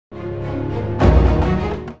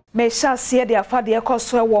Mesha see the afade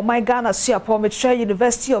ekoswe wo my Ghana suapo metre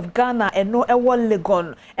University of Ghana eno ewo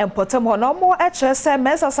Legon empotem no mo se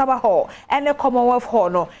Mensa Saba Hall ene Commonwealth Hall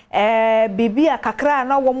no bibia kakra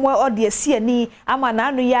na wo mo ode asiani ama na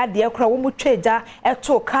anu ya de ekra wo mo tweja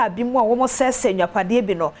eto ka bi mu a wo mo sese nwapade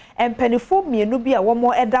bi no empanifo mienu bi a wo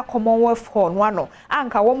mo eda Commonwealth Hall no ano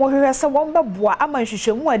anka wo mo hwehwe se wo mbeboa ama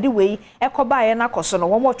nhwehwemu ade wei ekoba ye na koso no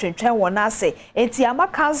wo mo twentwen wo na ase enti ama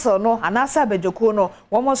council no anasa abedjoko no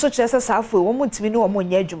wo mo so kyerese safo wo mo ntimi ne wo mo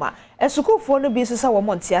nya adwuma esukufo no bi so sa wo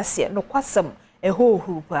mo nte ase no kwasem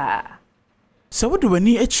ehohu pa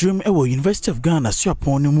Sawadwani echirem ewo University of Ghana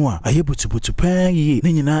suapon no mu a ayebutubutu pan yi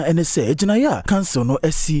ne nyina ene se ejina ya council no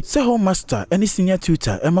asi se home master ene senior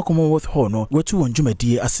tutor ema Commonwealth Hall no wetu won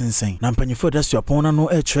dwumadie asensen na mpanyefo da suapon no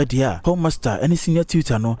echire de a home master ene senior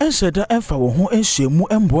tutor no enhyeda emfa wo ho enhyemu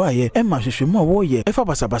emboaye ema hwehwemu a wo ye efa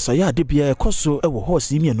basabasa ya de bia ekoso ewo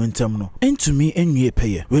horse yimi enu ntam no entumi enwie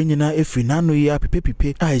peye we nyina efri nano ya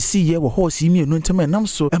pipe a esi ye wo horse yimi enu ntam enam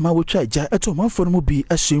so ema wotwa agya eto manfo no mu bi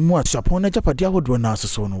ahyemu a suapon na japade ahodo na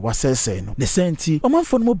asoso no wasese no ne senti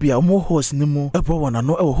omanfo no bia omo horse ne mu ebo wona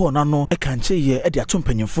no ewo ho na no e kanche ye e de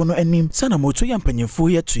atompanyemfo no anim sana moto ya mpanyemfo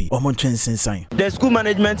ye tui omo ntwensensan. The school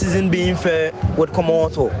management isn't being fair with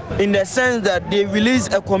Commonwealth Hall in the sense that they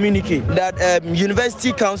released a communique that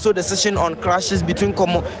University Council decision on clashes between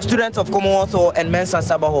students of Commonwealth Hall and Mensa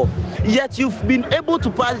Saba Hall. Yet you've been able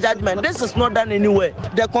to pass judgment. This is not done anywhere.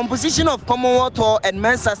 The composition of Commonwealth Hall and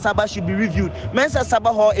Mensa Saba should be reviewed. Mensa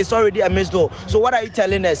Saba Hall is already a mixed hall. So what are you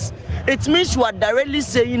telling us? It means you are directly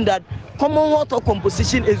saying that Commonwealth Hall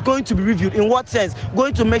composition is going to be reviewed. In what sense?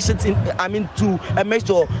 Going to make it to a mixed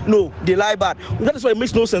hall? No, they lie bad. That is why it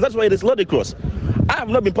makes no sense. That's why it is ludicrous. I have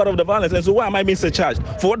not been part of the violence, and so why am I being surcharged?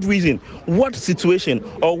 For what reason? What situation?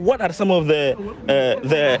 Or what are some of the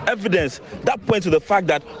evidence that points to the fact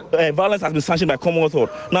that violence has been sanctioned by Commonwealth Hall?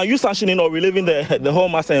 Now, you sanctioning or relieving the whole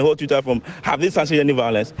master and whole tutor from have they sanctioned any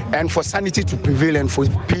violence? And for sanity to prevail and for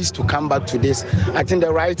peace to come back to this, I think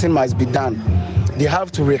the right thing must be done. They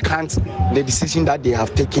have to recant the decision that they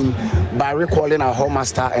have taken by recalling our hall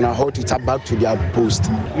master and our hall tutor back to their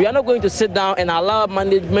post. We are not going to sit down and allow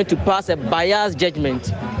management to pass a biased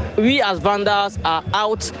judgment. We as vendors are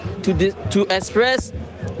out to express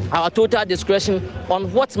our total discretion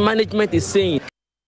on what management is saying.